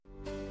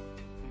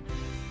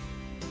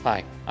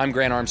Hi, I'm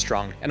Grant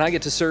Armstrong, and I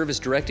get to serve as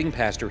directing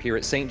pastor here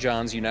at St.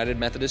 John's United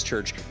Methodist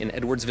Church in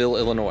Edwardsville,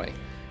 Illinois.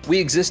 We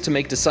exist to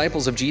make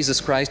disciples of Jesus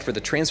Christ for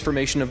the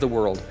transformation of the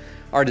world.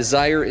 Our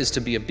desire is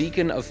to be a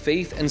beacon of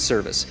faith and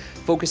service,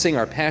 focusing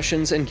our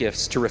passions and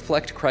gifts to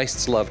reflect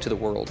Christ's love to the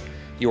world.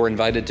 You are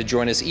invited to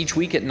join us each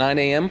week at 9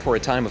 a.m. for a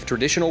time of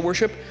traditional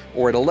worship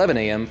or at 11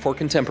 a.m. for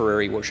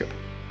contemporary worship.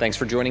 Thanks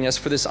for joining us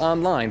for this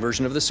online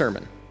version of the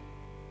sermon.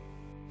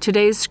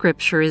 Today's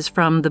scripture is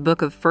from the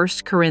book of 1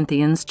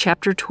 Corinthians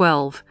chapter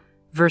 12,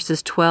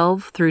 verses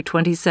 12 through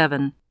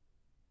 27.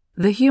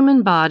 The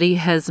human body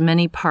has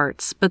many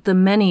parts, but the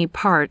many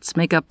parts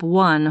make up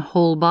one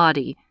whole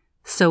body.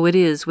 So it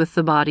is with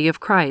the body of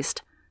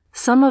Christ.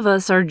 Some of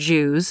us are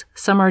Jews,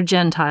 some are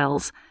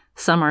Gentiles,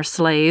 some are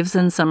slaves,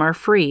 and some are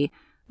free,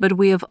 but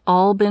we have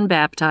all been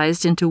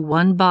baptized into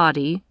one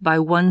body by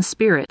one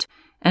Spirit,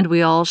 and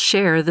we all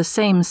share the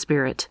same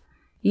Spirit.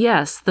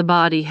 Yes, the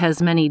body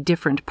has many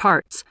different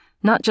parts,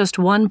 not just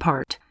one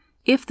part.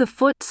 If the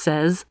foot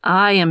says,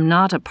 "I am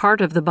not a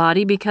part of the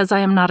body because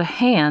I am not a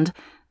hand,"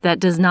 that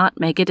does not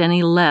make it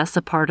any less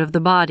a part of the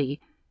body.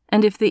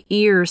 And if the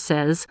ear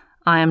says,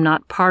 "I am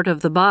not part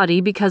of the body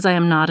because I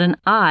am not an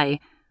eye,"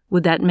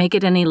 would that make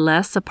it any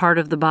less a part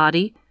of the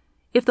body?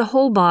 If the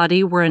whole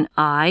body were an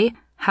eye,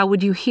 how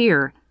would you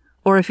hear?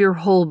 Or if your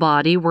whole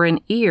body were an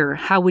ear,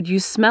 how would you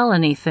smell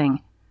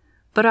anything?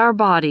 But our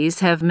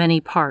bodies have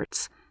many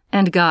parts,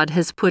 and God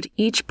has put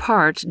each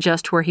part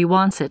just where He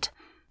wants it.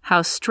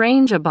 How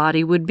strange a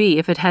body would be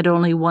if it had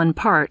only one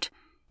part.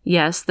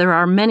 Yes, there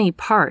are many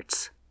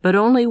parts, but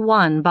only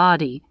one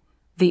body.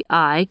 The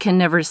eye can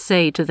never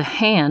say to the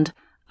hand,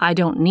 "I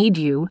don't need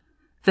you."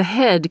 The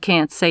head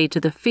can't say to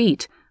the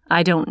feet,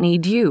 "I don't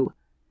need you."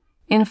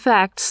 In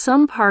fact,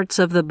 some parts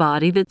of the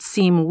body that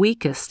seem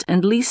weakest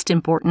and least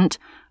important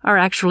are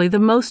actually the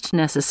most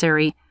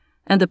necessary,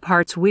 and the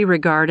parts we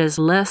regard as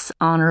less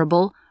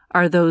honorable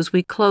are those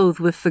we clothe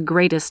with the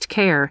greatest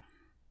care.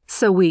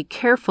 So we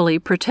carefully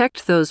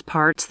protect those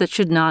parts that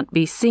should not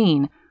be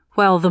seen,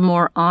 while the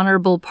more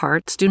honorable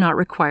parts do not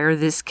require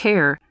this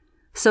care.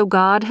 So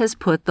God has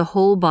put the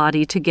whole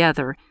body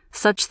together,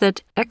 such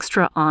that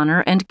extra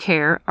honor and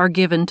care are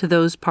given to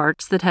those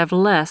parts that have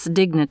less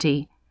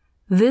dignity.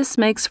 This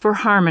makes for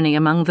harmony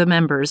among the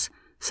members,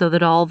 so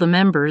that all the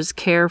members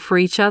care for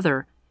each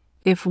other.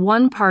 If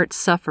one part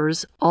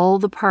suffers, all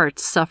the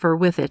parts suffer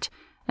with it,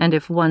 and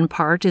if one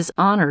part is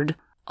honored,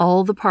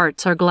 all the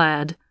parts are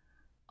glad.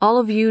 All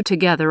of you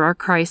together are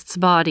Christ's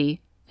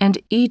body, and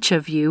each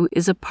of you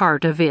is a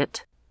part of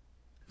it.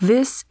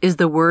 This is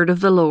the word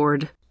of the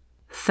Lord.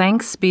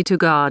 Thanks be to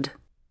God.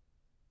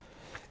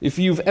 If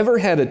you've ever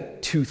had a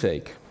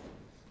toothache,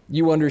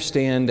 you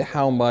understand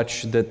how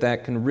much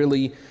that can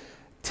really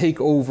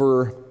take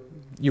over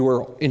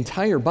your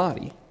entire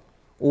body.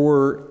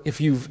 Or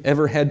if you've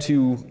ever had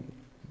to,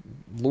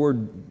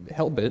 Lord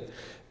help it,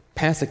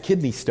 pass a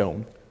kidney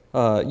stone,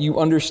 you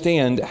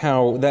understand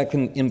how that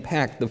can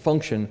impact the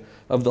function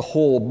of the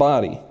whole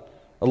body.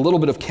 A little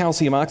bit of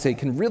calcium oxide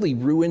can really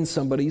ruin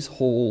somebody's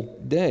whole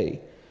day.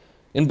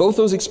 In both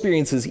those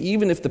experiences,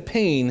 even if the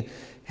pain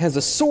has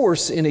a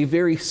source in a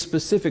very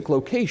specific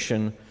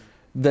location,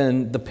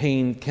 then the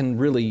pain can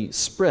really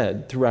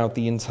spread throughout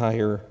the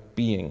entire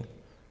being.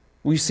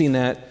 We've seen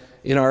that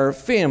in our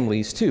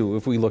families, too,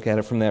 if we look at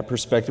it from that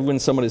perspective. When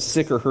someone is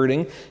sick or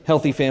hurting,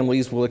 healthy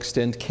families will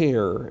extend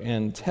care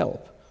and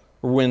help.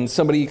 Or when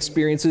somebody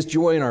experiences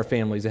joy in our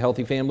families, a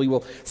healthy family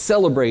will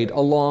celebrate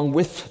along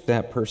with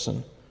that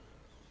person.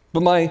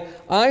 But my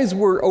eyes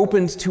were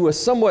opened to a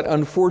somewhat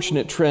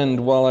unfortunate trend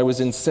while I was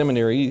in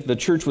seminary. The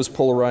church was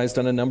polarized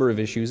on a number of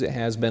issues. It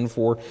has been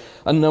for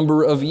a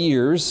number of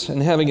years.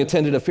 And having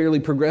attended a fairly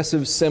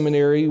progressive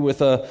seminary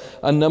with a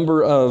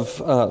number of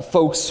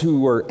folks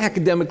who were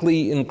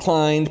academically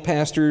inclined,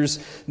 pastors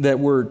that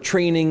were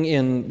training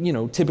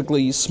in,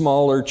 typically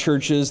smaller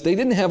churches, they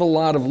didn't have a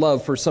lot of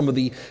love for some of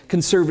the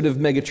conservative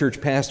megachurch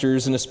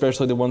pastors, and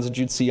especially the ones that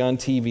you'd see on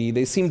TV.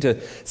 They seemed to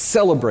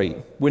celebrate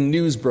when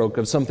news broke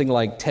of something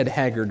like Ted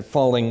Haggard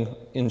falling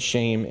in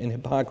shame and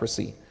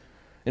hypocrisy.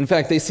 In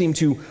fact, they seem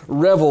to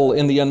revel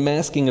in the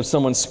unmasking of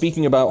someone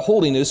speaking about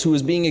holiness who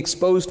is being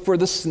exposed for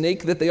the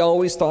snake that they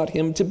always thought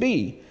him to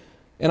be.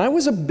 And I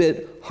was a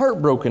bit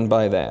heartbroken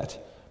by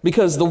that,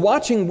 because the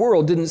watching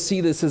world didn't see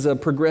this as a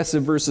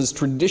progressive versus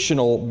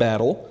traditional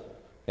battle,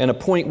 and a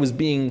point was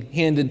being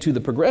handed to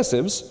the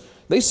progressives.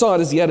 They saw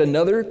it as yet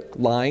another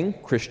lying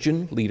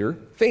Christian leader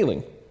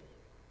failing.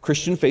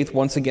 Christian faith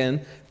once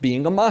again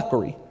being a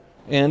mockery,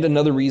 and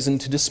another reason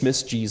to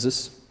dismiss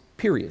Jesus,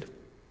 period.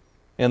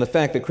 And the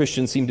fact that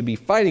Christians seemed to be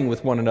fighting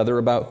with one another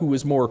about who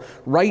was more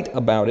right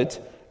about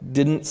it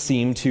didn't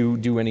seem to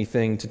do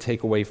anything to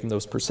take away from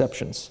those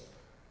perceptions.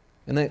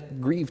 And that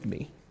grieved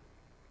me.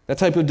 That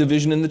type of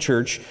division in the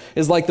church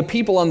is like the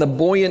people on the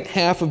buoyant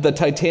half of the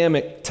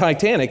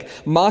Titanic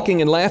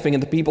mocking and laughing at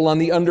the people on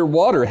the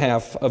underwater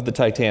half of the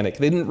Titanic.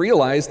 They didn't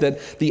realize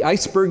that the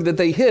iceberg that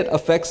they hit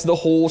affects the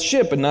whole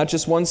ship and not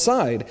just one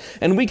side.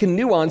 And we can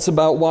nuance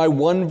about why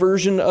one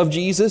version of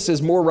Jesus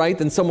is more right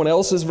than someone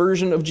else's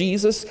version of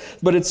Jesus,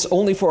 but it's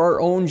only for our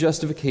own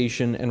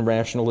justification and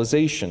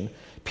rationalization.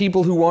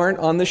 People who aren't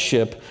on the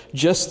ship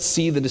just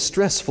see the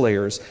distress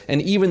flares, and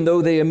even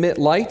though they emit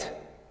light,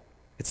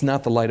 it's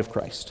not the light of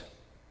Christ.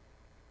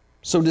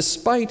 So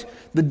despite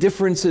the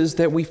differences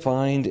that we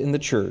find in the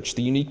church,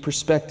 the unique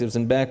perspectives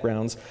and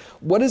backgrounds,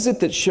 what is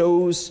it that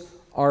shows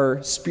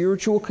our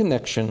spiritual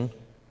connection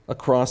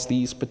across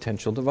these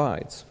potential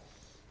divides?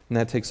 And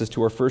that takes us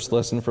to our first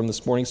lesson from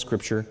this morning's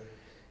scripture.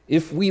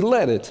 If we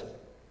let it,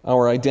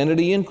 our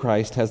identity in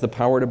Christ has the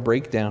power to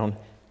break down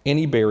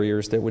any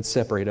barriers that would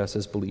separate us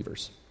as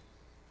believers.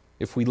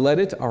 If we let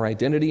it, our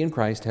identity in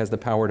Christ has the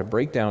power to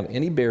break down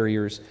any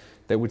barriers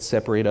that would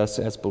separate us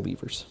as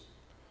believers.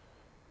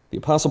 The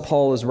Apostle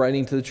Paul is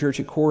writing to the church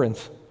at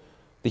Corinth.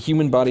 The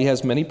human body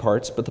has many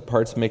parts, but the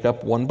parts make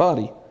up one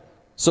body.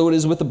 So it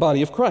is with the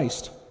body of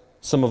Christ.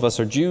 Some of us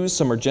are Jews,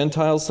 some are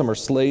Gentiles, some are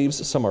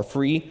slaves, some are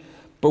free,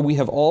 but we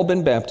have all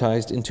been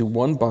baptized into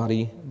one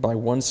body by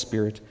one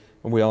Spirit,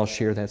 and we all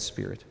share that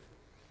Spirit.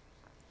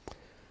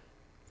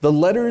 The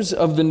letters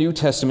of the New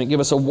Testament give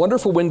us a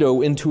wonderful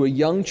window into a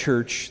young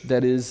church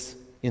that is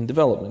in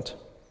development.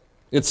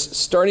 It's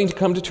starting to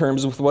come to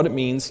terms with what it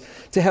means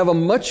to have a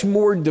much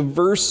more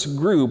diverse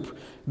group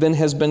than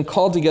has been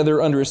called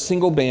together under a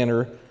single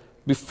banner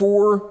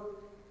before,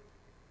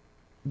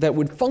 that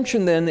would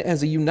function then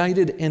as a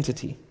united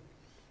entity.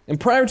 And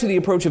prior to the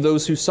approach of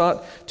those who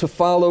sought to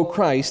follow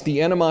Christ,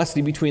 the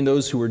animosity between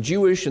those who were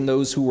Jewish and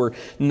those who were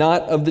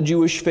not of the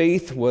Jewish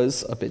faith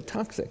was a bit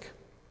toxic.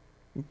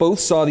 Both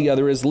saw the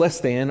other as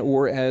less than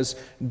or as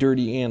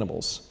dirty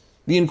animals.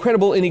 The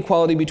incredible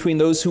inequality between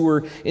those who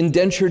were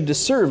indentured to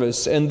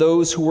service and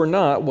those who were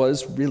not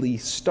was really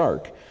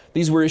stark.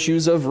 These were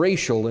issues of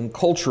racial and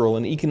cultural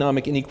and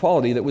economic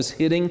inequality that was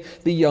hitting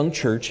the young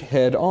church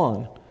head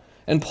on.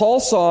 And Paul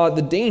saw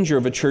the danger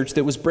of a church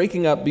that was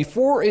breaking up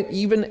before it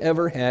even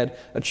ever had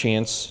a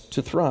chance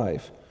to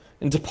thrive.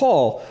 And to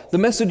Paul, the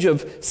message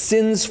of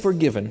sins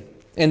forgiven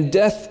and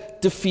death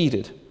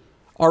defeated,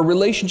 our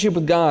relationship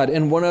with God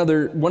and one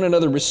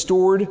another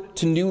restored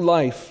to new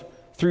life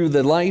through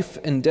the life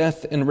and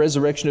death and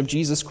resurrection of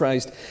Jesus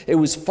Christ, it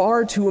was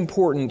far too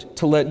important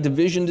to let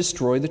division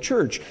destroy the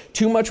church.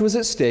 Too much was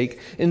at stake,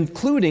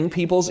 including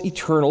people's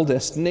eternal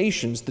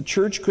destinations. The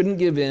church couldn't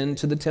give in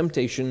to the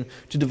temptation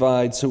to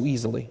divide so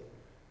easily.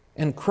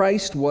 And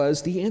Christ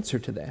was the answer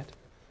to that.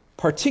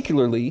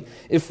 Particularly,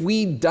 if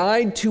we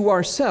died to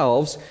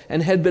ourselves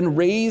and had been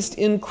raised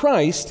in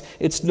Christ,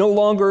 it's no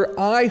longer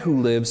I who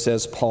live,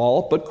 says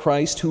Paul, but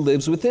Christ who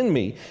lives within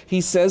me.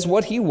 He says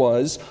what he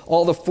was,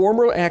 all the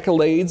former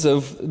accolades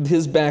of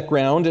his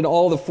background and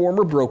all the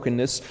former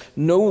brokenness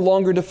no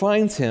longer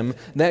defines him.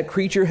 That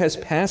creature has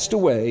passed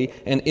away,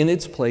 and in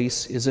its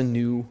place is a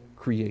new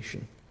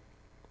creation.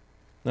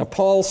 Now,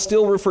 Paul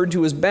still referred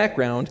to his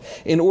background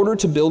in order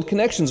to build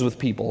connections with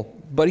people,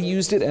 but he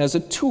used it as a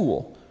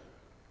tool.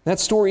 That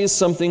story is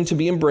something to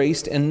be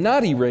embraced and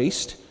not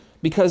erased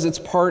because it's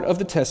part of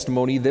the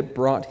testimony that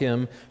brought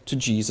him to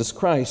Jesus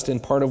Christ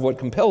and part of what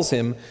compels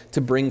him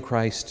to bring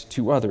Christ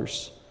to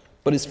others.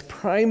 But his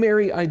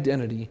primary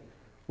identity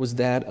was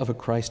that of a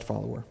Christ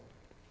follower.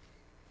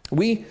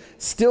 We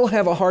still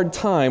have a hard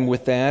time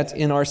with that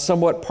in our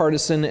somewhat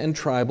partisan and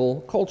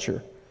tribal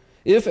culture.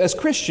 If, as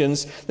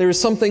Christians, there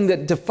is something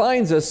that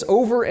defines us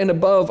over and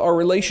above our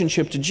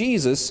relationship to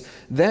Jesus,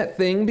 that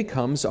thing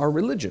becomes our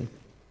religion.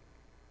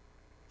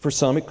 For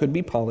some, it could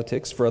be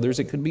politics. For others,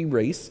 it could be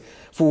race.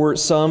 For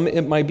some,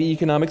 it might be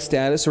economic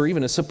status or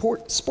even a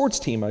sports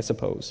team, I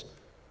suppose.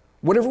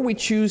 Whatever we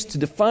choose to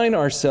define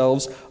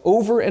ourselves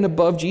over and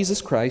above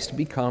Jesus Christ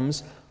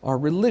becomes our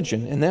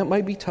religion. And that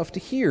might be tough to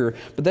hear,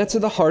 but that's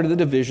at the heart of the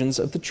divisions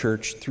of the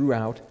church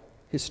throughout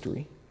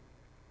history.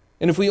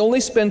 And if we only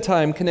spend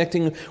time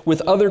connecting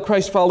with other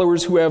Christ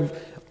followers who have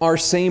our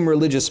same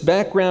religious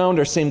background,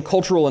 our same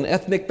cultural and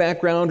ethnic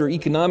background, or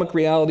economic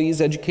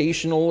realities,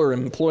 educational or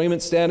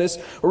employment status,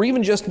 or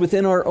even just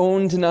within our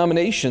own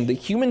denomination, the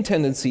human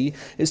tendency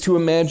is to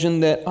imagine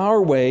that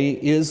our way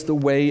is the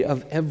way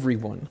of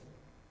everyone.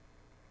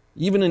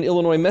 Even in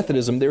Illinois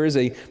Methodism, there is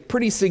a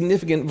pretty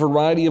significant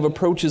variety of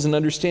approaches and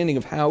understanding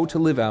of how to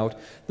live out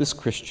this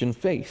Christian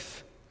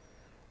faith.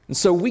 And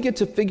so we get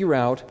to figure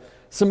out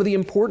some of the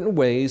important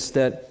ways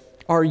that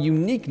our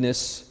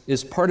uniqueness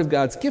is part of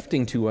God's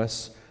gifting to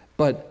us,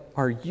 but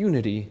our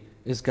unity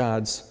is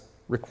God's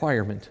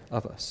requirement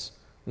of us.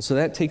 And so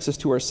that takes us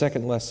to our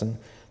second lesson.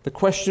 The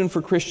question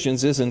for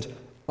Christians isn't,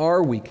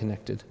 are we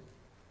connected?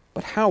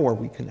 But how are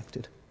we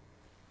connected?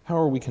 How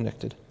are we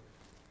connected?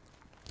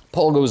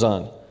 Paul goes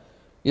on.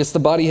 Yes, the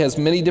body has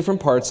many different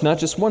parts, not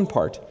just one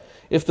part.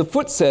 If the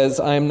foot says,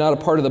 I am not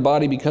a part of the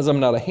body because I'm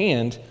not a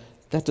hand,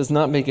 that does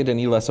not make it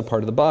any less a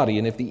part of the body.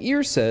 And if the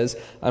ear says,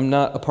 I'm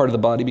not a part of the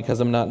body because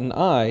I'm not an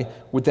eye,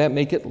 would that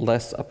make it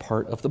less a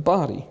part of the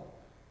body?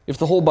 If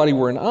the whole body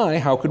were an eye,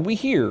 how could we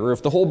hear? Or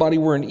if the whole body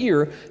were an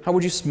ear, how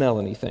would you smell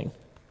anything?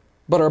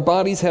 But our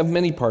bodies have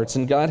many parts,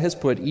 and God has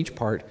put each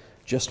part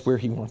just where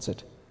he wants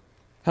it.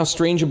 How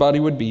strange a body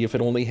would be if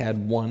it only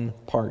had one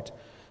part.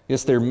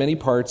 Yes, there are many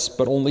parts,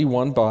 but only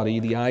one body.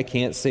 The eye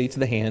can't say to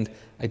the hand,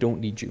 I don't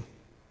need you.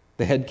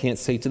 The head can't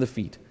say to the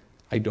feet,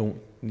 I don't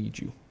need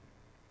you.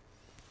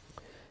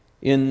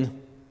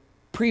 In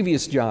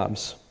previous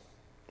jobs,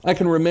 I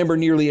can remember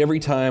nearly every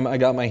time I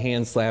got my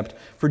hand slapped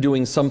for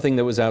doing something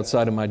that was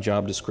outside of my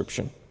job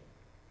description.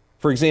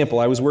 For example,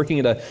 I was working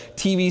at a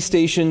TV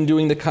station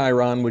doing the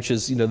Chiron, which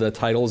is, the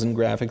titles and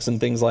graphics and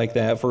things like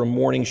that for a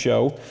morning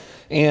show.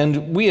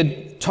 And we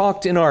had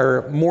talked in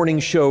our morning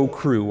show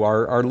crew,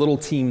 our little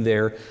team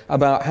there,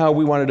 about how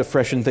we wanted to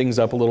freshen things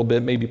up a little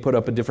bit, maybe put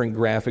up a different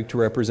graphic to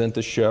represent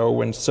the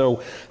show. And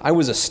so I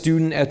was a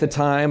student at the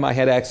time. I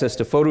had access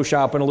to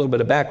Photoshop and a little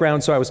bit of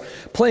background, so I was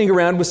playing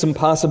around with some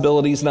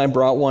possibilities, and I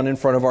brought one in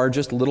front of our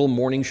just little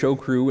morning show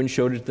crew and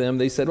showed it to them.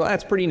 They said, well,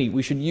 that's pretty neat.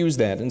 We should use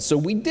that. And so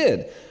we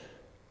did.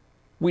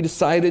 We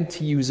decided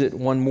to use it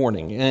one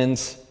morning, and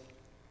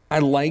I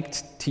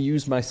liked to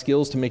use my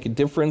skills to make a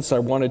difference. I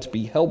wanted to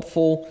be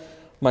helpful.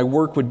 My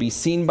work would be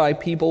seen by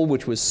people,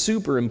 which was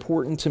super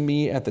important to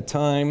me at the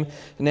time.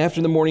 And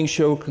after the morning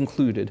show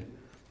concluded,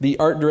 the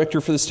art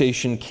director for the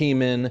station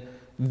came in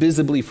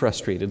visibly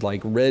frustrated,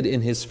 like red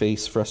in his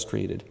face,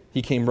 frustrated.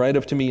 He came right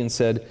up to me and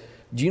said,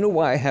 do you know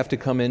why I have to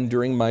come in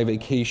during my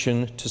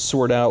vacation to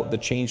sort out the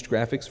changed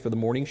graphics for the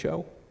morning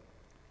show?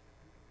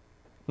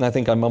 And I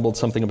think I mumbled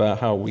something about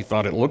how we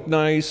thought it looked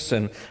nice,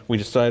 and we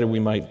decided we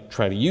might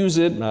try to use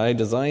it, and I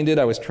designed it.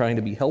 I was trying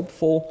to be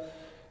helpful.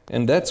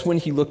 And that's when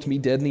he looked me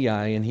dead in the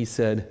eye, and he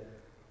said,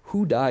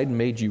 who died and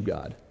made you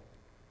God?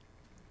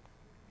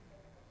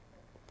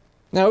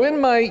 Now,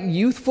 in my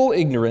youthful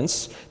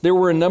ignorance, there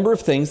were a number of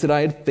things that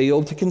I had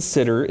failed to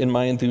consider in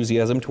my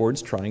enthusiasm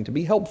towards trying to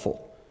be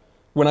helpful.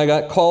 When I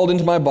got called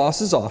into my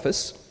boss's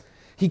office,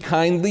 he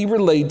kindly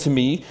relayed to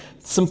me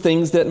some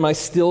things that my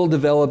still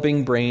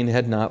developing brain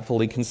had not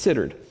fully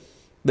considered.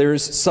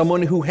 There's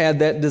someone who had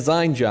that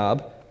design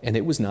job, and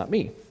it was not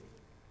me.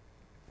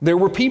 There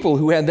were people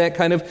who had that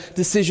kind of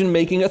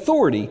decision-making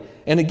authority,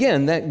 and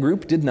again, that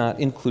group did not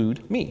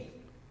include me.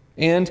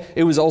 And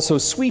it was also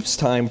sweeps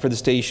time for the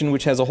station,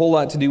 which has a whole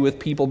lot to do with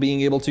people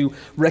being able to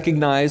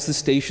recognize the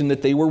station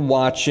that they were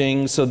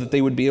watching so that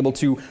they would be able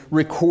to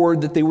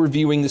record that they were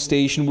viewing the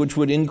station, which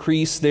would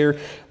increase their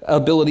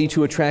ability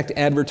to attract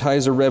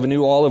advertiser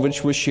revenue, all of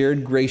which was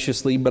shared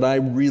graciously, but I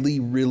really,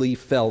 really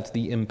felt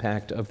the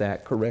impact of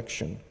that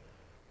correction.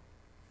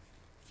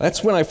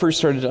 That's when I first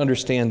started to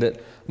understand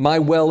that my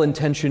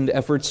well-intentioned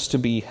efforts to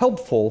be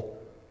helpful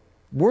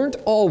weren't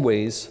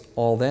always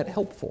all that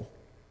helpful.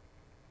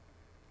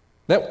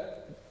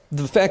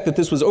 The fact that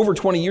this was over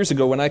 20 years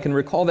ago, and I can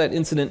recall that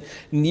incident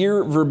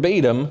near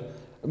verbatim,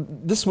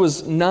 this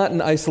was not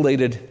an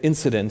isolated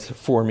incident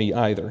for me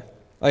either.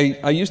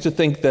 I used to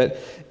think that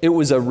it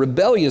was a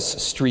rebellious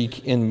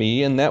streak in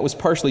me, and that was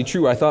partially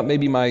true. I thought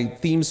maybe my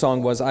theme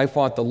song was, I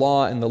fought the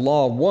law and the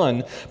law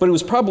won, but it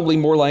was probably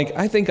more like,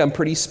 I think I'm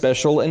pretty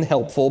special and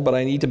helpful, but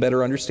I need to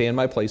better understand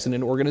my place in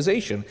an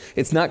organization.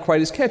 It's not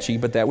quite as catchy,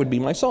 but that would be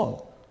my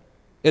song.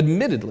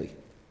 Admittedly,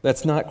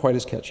 that's not quite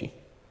as catchy.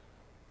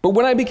 But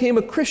when I became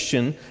a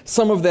Christian,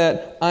 some of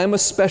that I'm a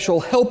special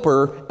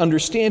helper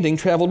understanding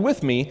traveled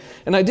with me,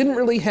 and I didn't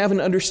really have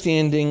an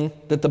understanding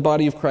that the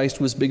body of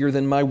Christ was bigger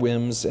than my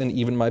whims and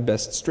even my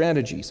best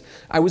strategies.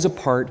 I was a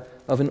part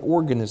of an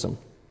organism.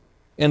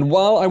 And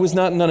while I was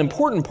not an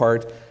unimportant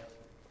part,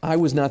 I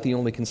was not the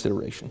only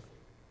consideration.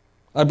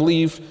 I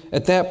believe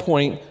at that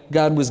point,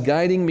 God was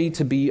guiding me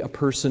to be a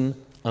person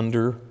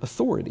under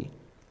authority.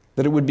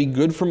 That it would be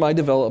good for my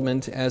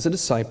development as a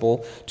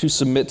disciple to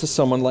submit to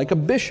someone like a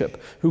bishop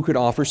who could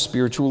offer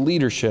spiritual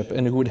leadership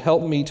and who would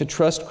help me to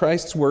trust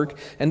Christ's work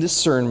and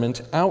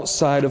discernment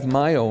outside of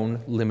my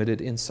own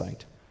limited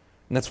insight.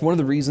 And that's one of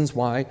the reasons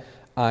why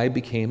I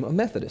became a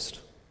Methodist.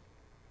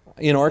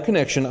 In our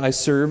connection, I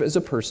serve as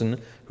a person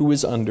who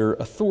is under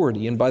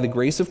authority, and by the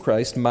grace of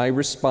Christ, my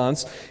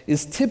response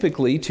is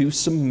typically to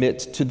submit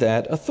to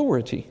that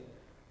authority,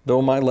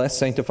 though my less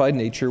sanctified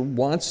nature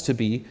wants to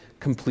be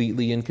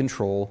completely in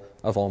control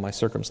of all my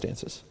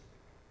circumstances.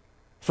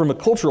 From a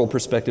cultural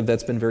perspective,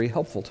 that's been very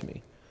helpful to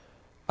me.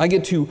 I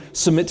get to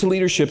submit to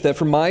leadership that,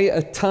 from my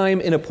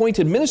time in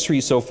appointed ministry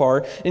so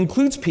far,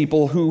 includes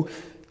people who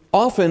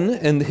often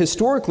and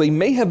historically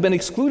may have been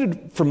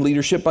excluded from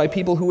leadership by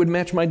people who would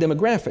match my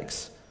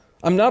demographics.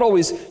 I'm not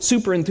always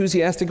super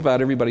enthusiastic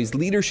about everybody's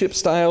leadership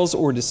styles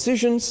or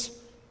decisions,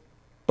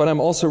 but I'm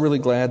also really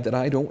glad that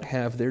I don't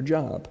have their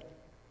job.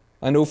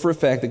 I know for a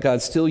fact that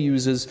God still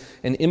uses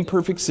an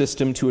imperfect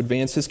system to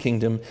advance his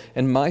kingdom,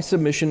 and my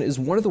submission is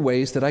one of the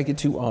ways that I get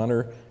to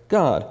honor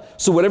God.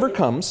 So whatever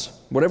comes,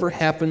 whatever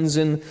happens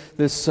in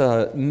this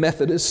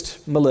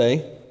Methodist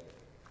melee,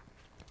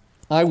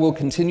 I will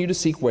continue to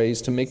seek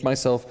ways to make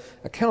myself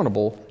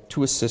accountable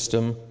to a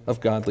system of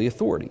godly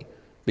authority.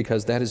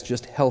 because that is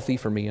just healthy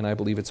for me, and I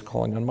believe it's a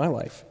calling on my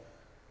life.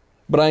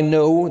 But I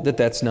know that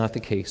that's not the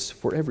case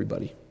for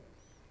everybody.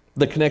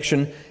 The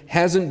connection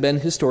hasn't been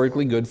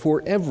historically good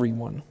for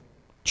everyone.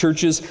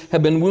 Churches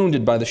have been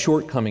wounded by the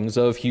shortcomings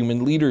of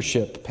human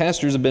leadership.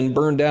 Pastors have been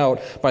burned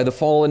out by the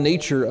fallen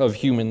nature of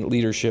human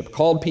leadership.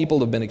 Called people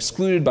have been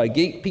excluded by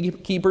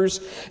gatekeepers,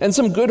 and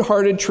some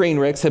good-hearted train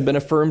wrecks have been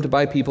affirmed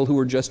by people who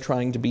are just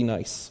trying to be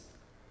nice.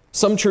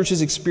 Some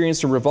churches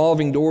experienced a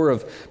revolving door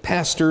of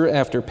pastor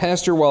after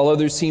pastor, while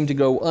others seem to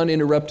go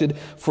uninterrupted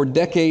for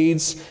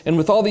decades. And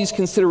with all these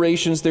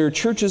considerations, there are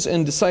churches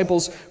and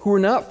disciples who are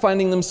not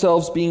finding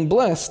themselves being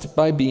blessed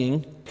by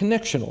being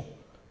connectional.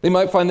 They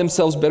might find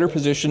themselves better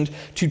positioned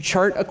to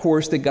chart a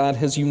course that God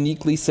has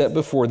uniquely set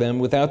before them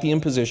without the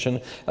imposition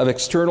of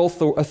external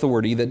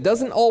authority that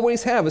doesn't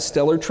always have a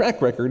stellar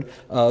track record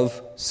of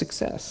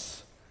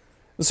success.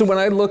 So when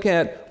I look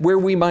at where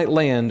we might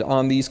land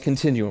on these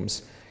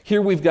continuums,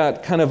 here we've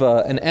got kind of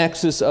an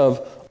axis of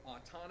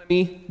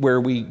autonomy,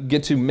 where we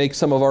get to make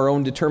some of our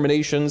own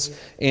determinations,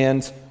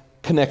 and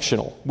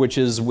connectional, which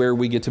is where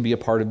we get to be a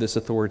part of this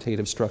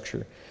authoritative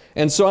structure.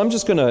 And so I'm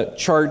just going to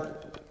chart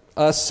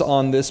us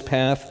on this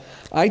path.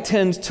 I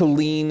tend to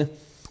lean,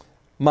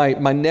 my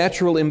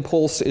natural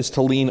impulse is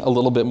to lean a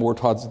little bit more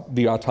towards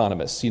the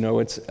autonomous.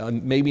 It's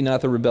maybe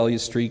not the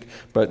rebellious streak,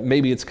 but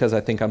maybe it's because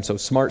I think I'm so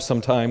smart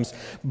sometimes.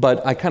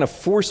 But I kind of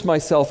force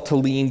myself to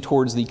lean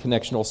towards the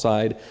connectional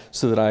side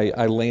so that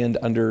I land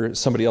under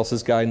somebody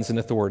else's guidance and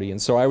authority.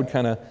 And so I would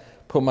kind of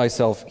put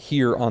myself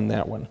here on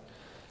that one.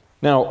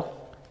 Now,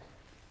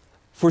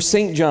 for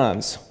St.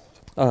 John's,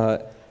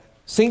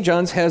 St.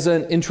 John's has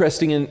an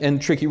interesting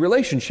and tricky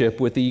relationship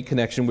with the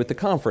connection with the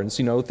conference.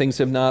 Things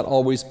have not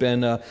always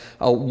been a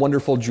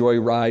wonderful joy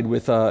ride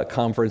with a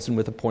conference and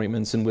with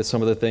appointments and with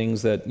some of the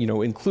things that,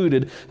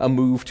 included a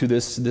move to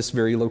this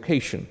very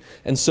location.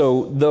 And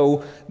so,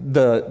 though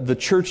the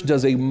church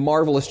does a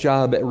marvelous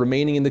job at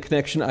remaining in the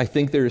connection, I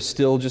think there is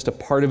still just a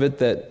part of it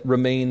that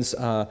remains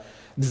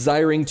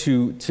desiring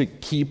to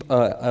keep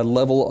a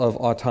level of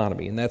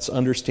autonomy, and that's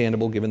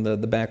understandable given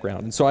the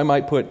background. And so I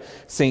might put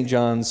St.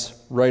 John's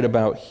right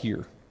about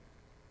here.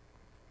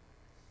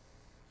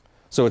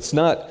 So it's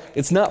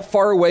not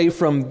far away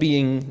from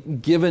being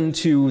given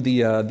to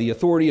the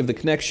authority of the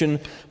connection,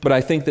 but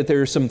I think that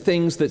there are some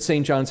things that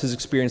St. John's has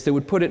experienced that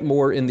would put it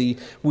more in the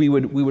we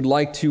would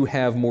like to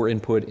have more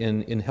input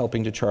in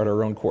helping to chart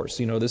our own course.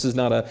 This is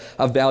not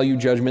a value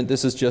judgment.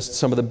 This is just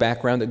some of the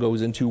background that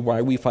goes into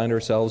why we find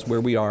ourselves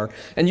where we are.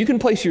 And you can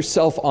place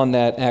yourself on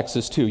that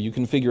axis too. You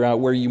can figure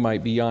out where you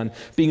might be on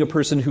being a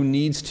person who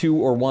needs to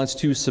or wants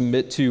to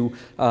submit to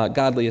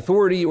godly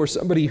authority, or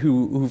somebody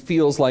who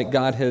feels like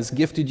God has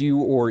gifted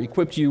you or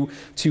equipped you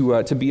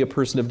to be a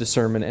person of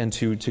discernment and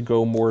to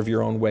go more of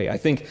your own way. I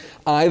think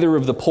either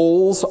of the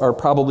poles are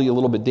probably a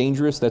little bit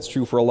dangerous. That's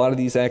true for a lot of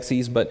these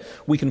axes, but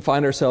we can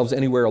find ourselves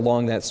anywhere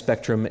along that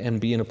spectrum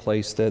and be in a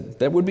place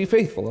that would be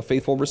faithful, a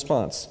faithful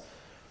response.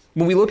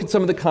 When we look at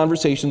some of the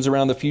conversations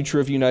around the future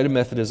of United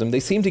Methodism,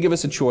 they seem to give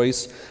us a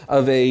choice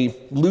of a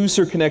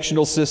looser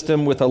connectional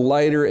system with a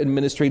lighter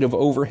administrative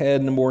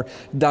overhead and a more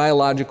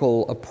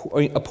dialogical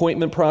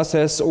appointment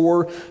process,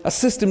 or a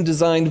system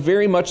designed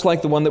very much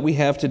like the one that we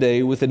have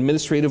today with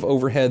administrative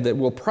overhead that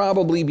will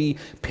probably be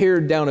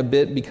pared down a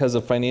bit because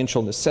of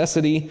financial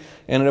necessity,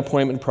 and an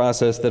appointment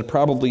process that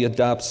probably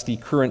adopts the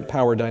current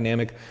power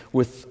dynamic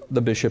with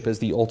the bishop as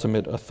the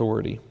ultimate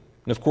authority.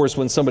 And of course,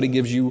 when somebody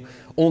gives you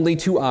only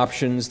two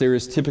options, there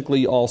is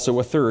typically also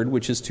a third,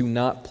 which is to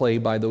not play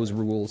by those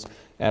rules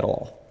at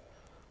all.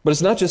 But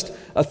it's not just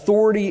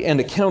authority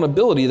and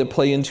accountability that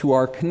play into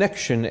our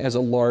connection as a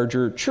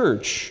larger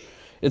church.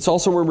 It's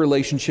also a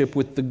relationship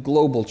with the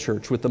global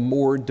church, with the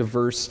more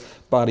diverse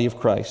body of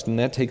Christ. And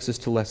that takes us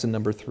to lesson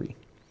number 3.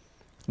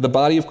 The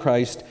body of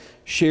Christ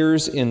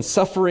shares in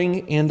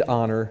suffering and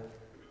honor,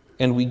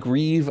 and we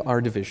grieve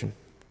our division.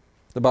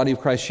 The body of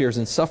Christ shares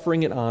in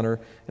suffering and honor,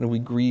 and we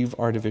grieve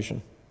our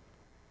division.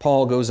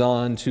 Paul goes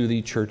on to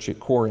the church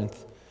at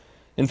Corinth.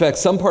 In fact,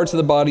 some parts of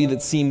the body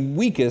that seem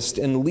weakest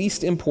and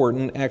least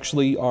important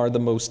actually are the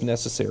most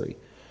necessary.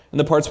 And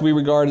the parts we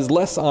regard as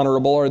less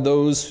honorable are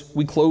those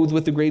we clothe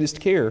with the greatest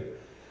care.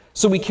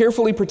 So we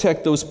carefully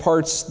protect those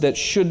parts that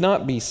should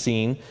not be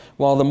seen,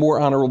 while the more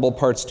honorable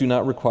parts do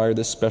not require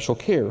this special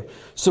care.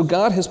 So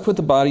God has put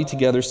the body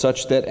together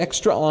such that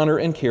extra honor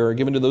and care are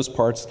given to those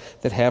parts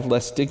that have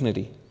less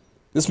dignity.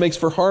 This makes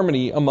for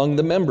harmony among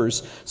the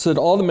members, so that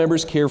all the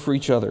members care for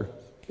each other.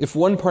 If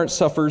one part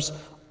suffers,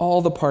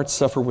 all the parts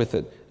suffer with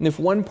it. And if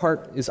one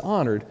part is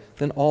honored,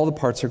 then all the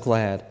parts are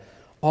glad.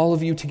 All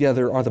of you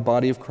together are the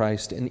body of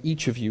Christ, and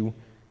each of you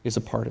is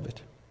a part of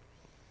it.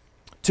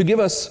 To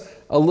give us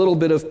a little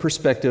bit of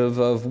perspective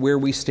of where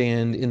we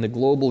stand in the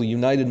global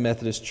United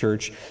Methodist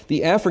Church,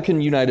 the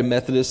African United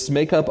Methodists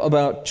make up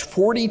about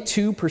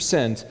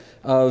 42%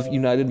 of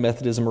United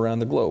Methodism around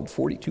the globe,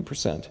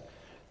 42%.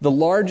 The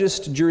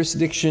largest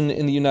jurisdiction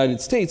in the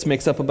United States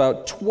makes up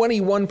about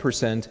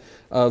 21%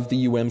 of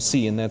the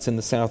UMC, and that's in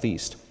the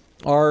southeast.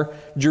 Our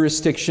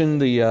jurisdiction,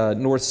 the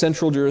North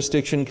Central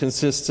jurisdiction,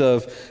 consists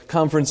of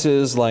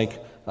conferences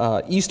like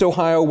East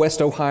Ohio,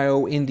 West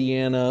Ohio,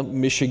 Indiana,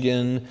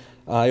 Michigan,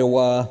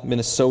 Iowa,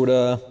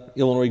 Minnesota,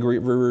 Illinois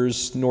Great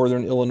Rivers,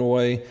 Northern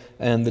Illinois,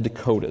 and the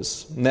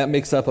Dakotas. And that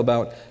makes up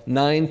about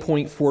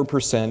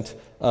 9.4%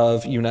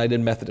 of United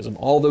Methodism.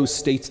 All those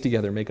states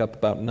together make up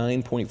about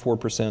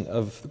 9.4%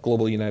 of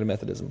global United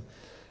Methodism.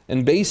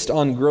 And based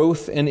on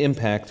growth and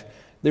impact,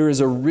 there is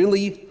a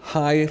really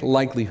high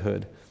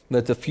likelihood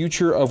that the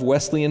future of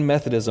Wesleyan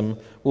Methodism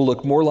will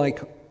look more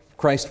like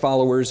Christ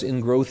followers in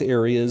growth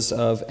areas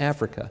of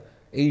Africa,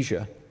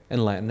 Asia,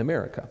 and Latin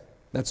America.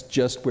 That's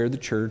just where the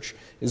church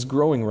is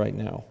growing right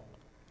now.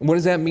 And what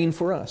does that mean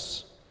for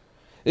us?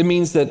 It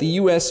means that the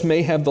U.S.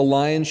 may have the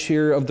lion's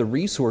share of the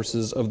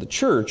resources of the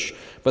church,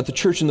 but the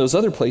church in those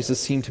other places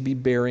seem to be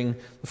bearing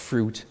the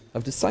fruit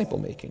of disciple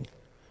making.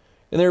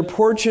 And there are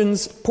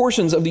portions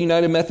of the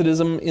United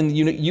Methodism in the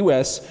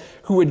U.S.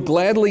 who would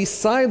gladly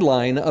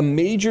sideline a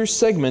major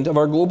segment of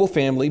our global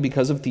family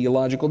because of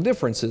theological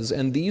differences,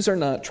 and these are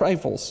not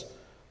trifles.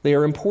 They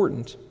are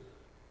important.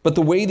 But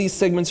the way these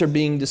segments are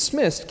being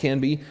dismissed can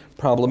be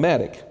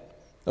problematic.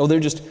 Oh, they're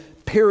just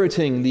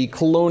parroting the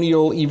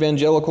colonial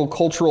evangelical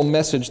cultural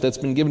message that's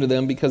been given to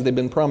them because they've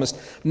been promised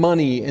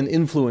money and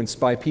influence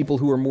by people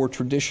who are more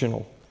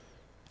traditional.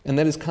 And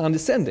that is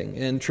condescending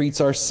and treats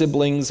our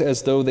siblings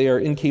as though they are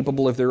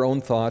incapable of their own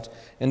thought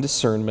and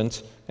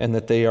discernment and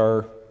that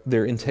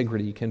their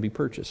integrity can be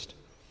purchased.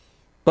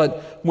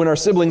 But when our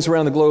siblings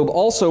around the globe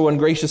also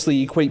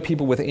ungraciously equate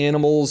people with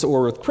animals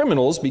or with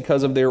criminals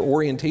because of their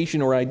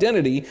orientation or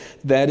identity,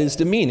 that is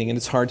demeaning, and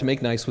it's hard to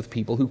make nice with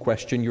people who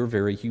question your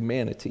very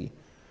humanity.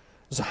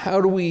 So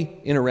how do we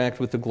interact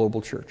with the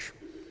global church?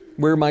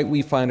 Where might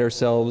we find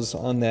ourselves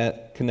on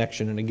that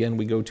connection? And again,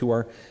 we go to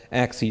our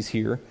axes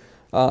here.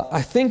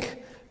 I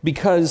think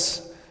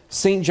because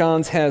St.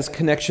 John's has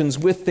connections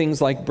with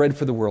things like Bread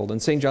for the World, and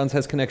St. John's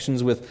has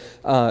connections with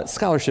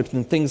scholarships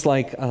and things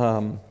like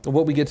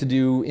what we get to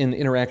do in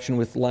interaction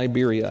with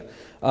Liberia.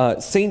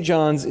 St.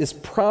 John's is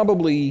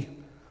probably,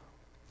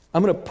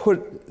 I'm going to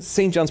put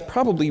St. John's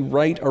probably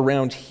right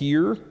around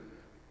here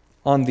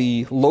on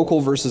the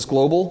local versus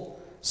global.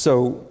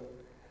 So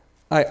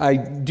I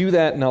do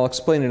that, and I'll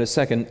explain in a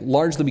second,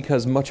 largely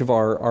because much of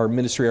our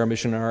ministry, our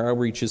mission, our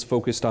outreach is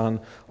focused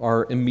on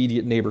our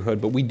immediate neighborhood.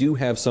 But we do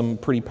have some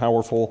pretty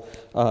powerful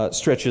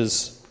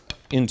stretches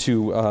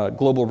into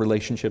global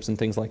relationships and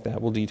things like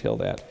that. We'll detail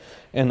that.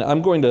 And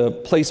I'm going to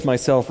place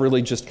myself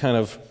really just kind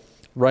of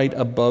right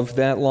above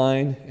that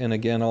line. And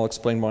again, I'll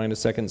explain why in a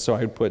second. So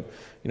I would put,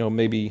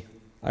 maybe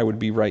I would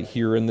be right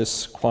here in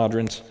this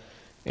quadrant,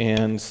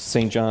 and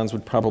St. John's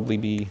would probably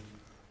be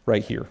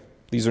right here.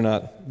 These are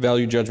not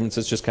value judgments,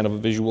 it's just kind of a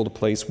visual to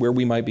place where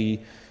we might be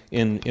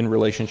in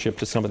relationship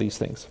to some of these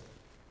things.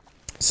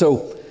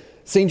 So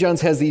St.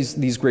 John's has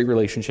these great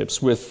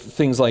relationships with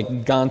things like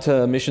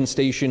Ganta Mission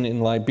Station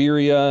in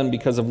Liberia, and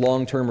because of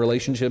long-term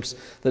relationships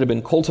that have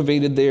been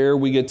cultivated there,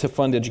 we get to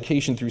fund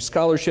education through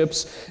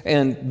scholarships,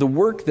 and the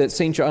work that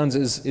St. John's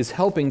is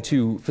helping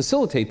to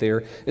facilitate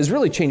there is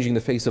really changing the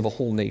face of a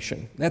whole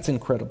nation. That's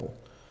incredible.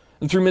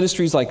 And through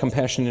ministries like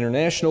Compassion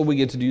International, we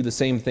get to do the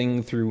same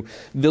thing through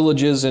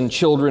villages and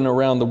children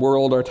around the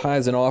world. Our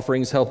tithes and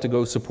offerings help to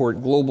go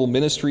support global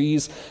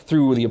ministries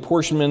through the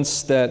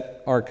apportionments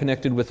that are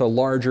connected with a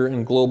larger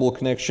and global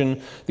connection.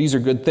 These are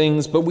good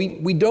things, but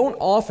we don't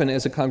often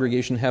as a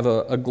congregation have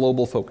a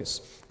global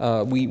focus.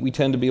 We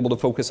tend to be able to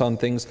focus on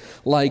things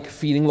like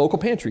feeding local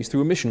pantries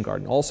through a mission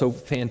garden. Also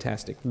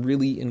fantastic,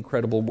 really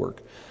incredible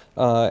work.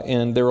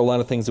 And there are a lot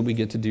of things that we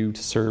get to do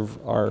to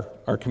serve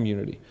our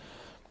community.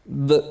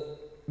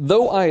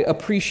 Though I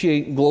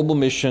appreciate global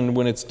mission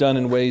when it's done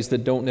in ways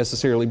that don't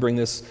necessarily bring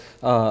this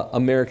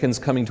Americans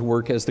coming to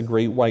work as the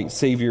great white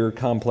savior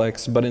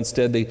complex, but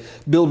instead they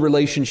build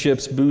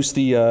relationships, boost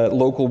the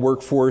local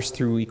workforce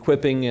through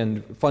equipping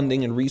and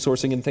funding and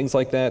resourcing and things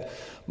like that,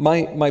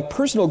 my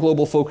personal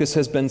global focus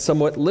has been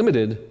somewhat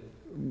limited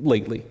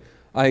lately.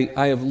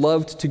 I have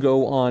loved to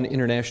go on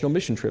international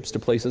mission trips to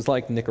places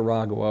like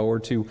Nicaragua or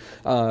to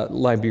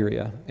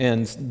Liberia,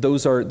 and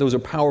those are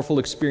powerful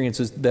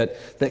experiences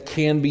that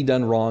can be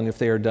done wrong if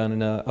they are done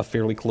in a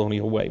fairly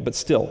colonial way. But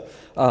still,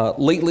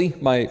 lately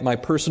my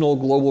personal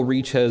global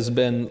reach has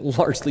been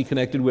largely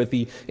connected with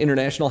the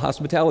International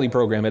Hospitality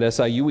Program at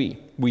SIUE.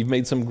 We've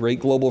made some great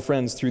global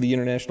friends through the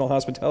International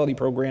Hospitality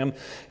Program,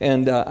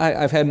 and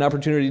I've had an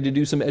opportunity to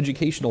do some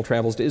educational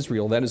travels to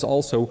Israel. That is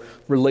also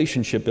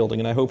relationship building,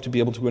 and I hope to be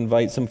able to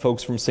invite some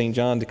folks from St.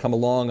 John to come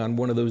along on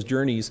one of those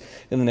journeys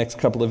in the next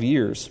couple of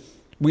years.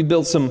 We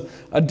built some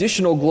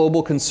additional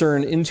global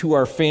concern into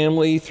our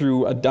family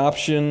through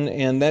adoption,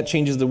 and that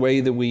changes the way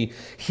that we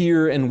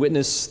hear and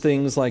witness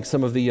things like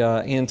some of the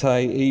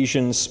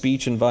anti-Asian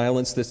speech and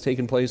violence that's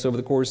taken place over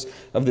the course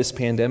of this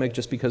pandemic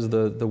just because of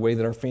the way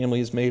that our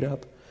family is made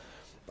up.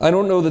 I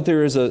don't know that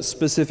there is a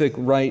specific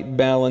right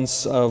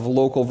balance of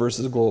local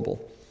versus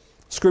global.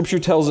 Scripture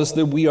tells us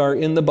that we are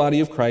in the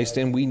body of Christ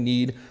and we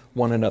need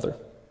one another.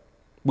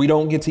 We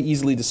don't get to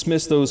easily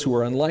dismiss those who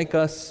are unlike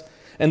us.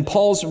 And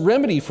Paul's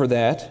remedy for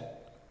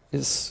that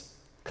is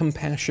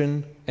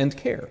compassion and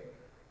care.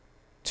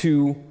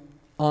 To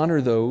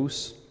honor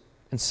those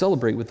and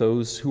celebrate with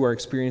those who are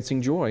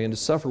experiencing joy and to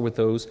suffer with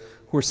those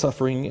who are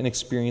suffering and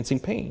experiencing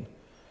pain.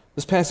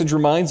 This passage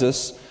reminds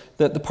us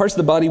that the parts of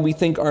the body we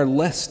think are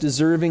less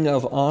deserving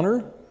of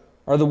honor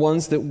are the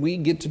ones that we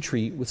get to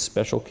treat with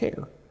special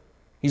care.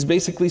 He's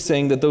basically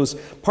saying that those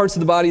parts of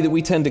the body that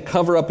we tend to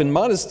cover up in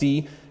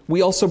modesty,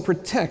 we also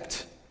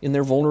protect in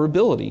their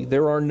vulnerability.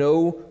 There are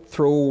no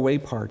throwaway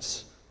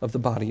parts of the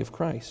body of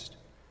Christ.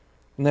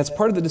 And that's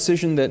part of the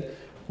decision that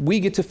we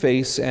get to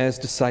face as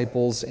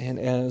disciples and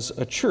as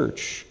a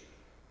church.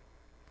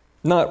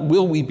 Not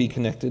will we be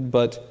connected,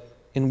 but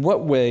in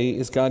what way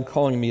is God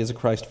calling me as a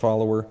Christ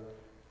follower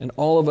and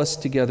all of us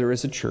together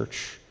as a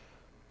church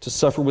to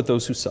suffer with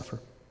those who suffer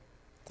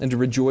and to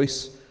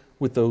rejoice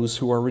with those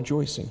who are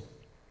rejoicing?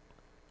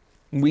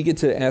 And we get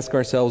to ask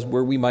ourselves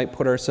where we might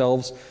put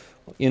ourselves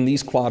in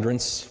these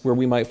quadrants, where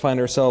we might find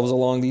ourselves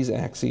along these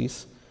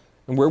axes,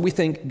 and where we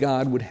think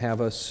God would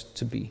have us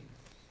to be.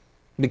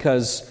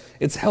 Because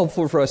it's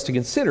helpful for us to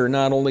consider,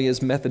 not only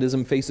as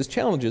Methodism faces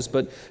challenges,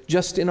 but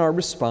just in our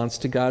response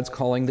to God's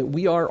calling that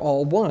we are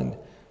all one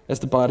as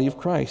the body of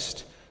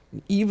Christ.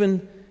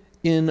 Even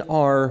in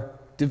our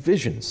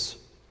divisions,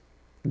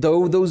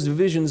 though those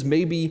divisions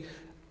may be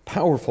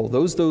powerful,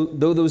 though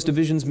those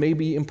divisions may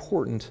be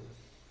important,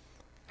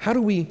 how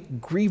do we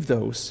grieve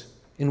those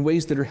in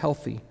ways that are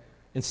healthy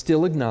and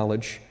still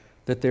acknowledge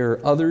that there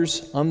are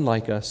others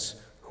unlike us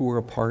who are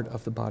a part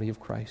of the body of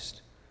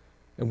Christ?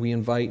 And we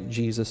invite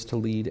Jesus to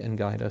lead and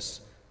guide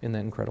us in that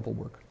incredible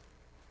work.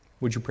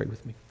 Would you pray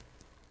with me?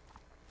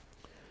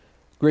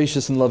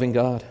 Gracious and loving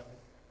God,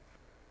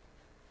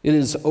 it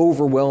is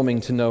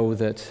overwhelming to know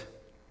that,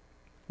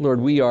 Lord,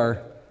 we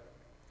are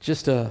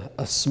just a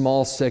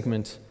small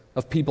segment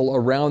of people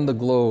around the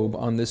globe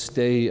on this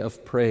day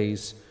of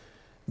praise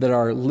that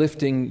are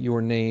lifting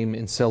your name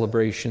in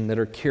celebration, that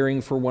are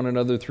caring for one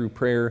another through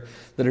prayer,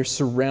 that are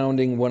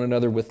surrounding one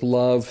another with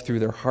love through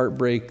their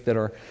heartbreak, that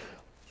are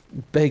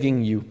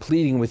begging you,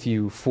 pleading with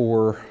you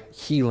for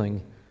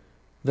healing,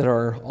 that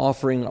are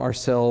offering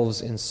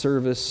ourselves in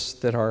service,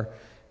 that are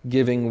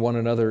giving one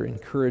another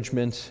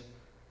encouragement.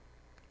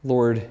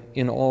 Lord,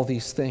 in all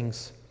these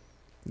things,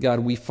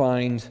 God, we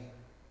find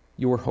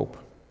your hope,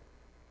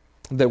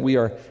 that we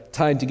are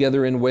tied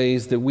together in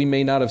ways that we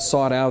may not have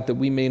sought out, that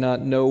we may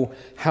not know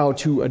how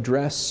to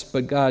address,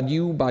 but God,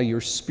 you, by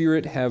your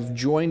Spirit, have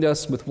joined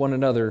us with one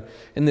another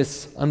in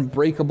this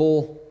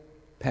unbreakable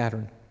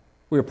pattern.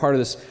 We are part of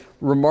this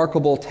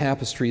remarkable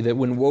tapestry that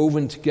when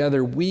woven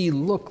together, we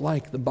look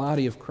like the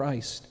body of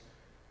Christ.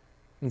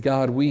 And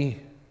God, we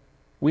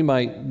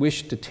might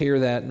wish to tear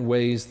that in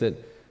ways that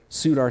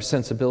suit our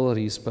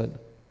sensibilities, but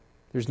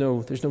there's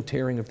no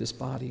tearing of this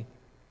body.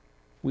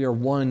 We are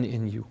one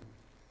in you.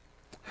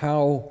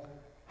 How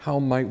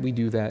might we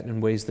do that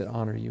in ways that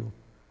honor you,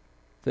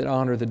 that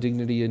honor the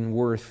dignity and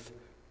worth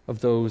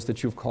of those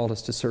that you've called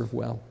us to serve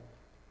well?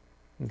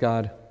 And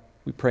God,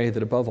 we pray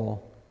that above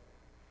all,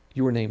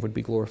 your name would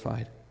be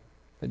glorified,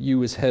 that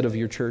you as head of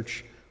your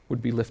church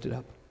would be lifted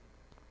up.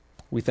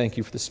 We thank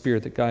you for the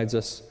Spirit that guides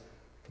us,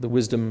 for the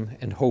wisdom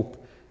and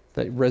hope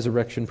that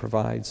resurrection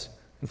provides,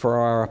 and for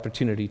our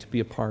opportunity to be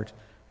a part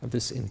of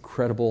this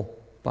incredible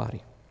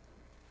body.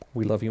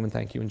 We love you and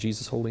thank you in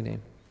Jesus' holy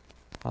name.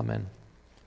 Amen.